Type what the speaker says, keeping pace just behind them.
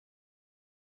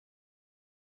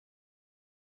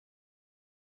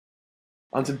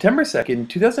On September 2nd,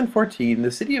 2014,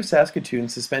 the City of Saskatoon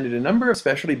suspended a number of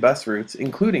specialty bus routes,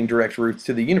 including direct routes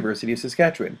to the University of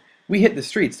Saskatchewan. We hit the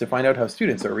streets to find out how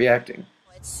students are reacting.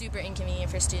 It's super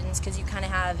inconvenient for students because you kind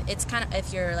of have, it's kind of,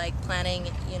 if you're like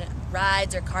planning,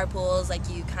 rides or carpools, like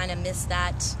you kind of miss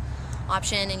that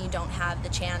option and you don't have the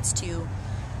chance to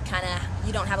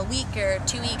you don't have a week or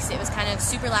 2 weeks. It was kind of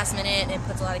super last minute and it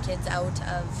puts a lot of kids out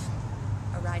of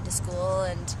a ride to school.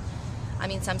 And I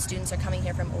mean, some students are coming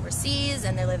here from overseas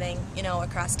and they're living,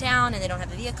 across town and they don't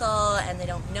have a vehicle and they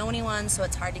don't know anyone, so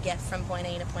it's hard to get from point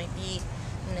A to point B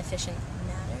in an efficient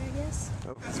manner, I guess.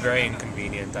 It's very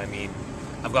inconvenient. I mean,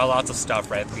 I've got lots of stuff,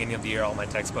 right? At the beginning of the year, all my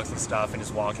textbooks and stuff, and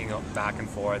just walking back and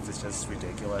forth, it's just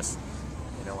ridiculous.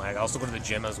 I also go to the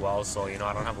gym as well, so, I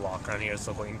don't have a locker on here,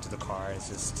 so going to the car,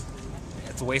 it's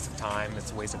a waste of time,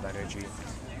 it's a waste of energy.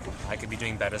 I could be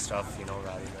doing better stuff,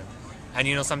 rather than...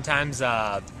 And, sometimes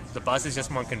the bus is just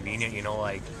more convenient,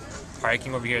 like,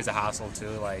 parking over here is a hassle, too.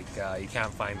 Like, you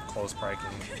can't find close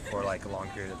parking for, like, a long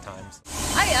period of time.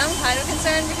 I am kind of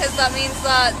concerned because that means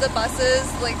that the buses,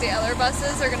 like the other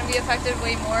buses, are going to be affected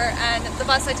way more. And the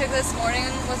bus I took this morning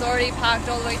was already packed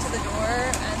all the way to the door.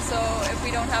 And so if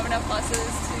we don't have enough buses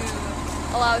to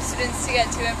allow students to get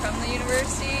to and from the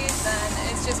university, then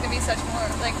it's just going to be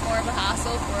more of a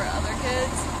hassle for other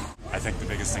kids. I think the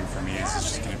biggest thing for me is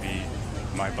it's just going to be,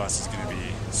 my bus is going to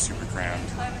be super crammed,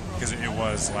 because it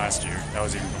was last year. That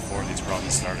was even before these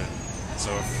problems started.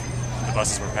 So if the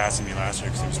buses were passing me last year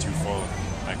because it was too full,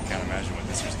 I can't imagine what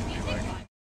this year's going to be.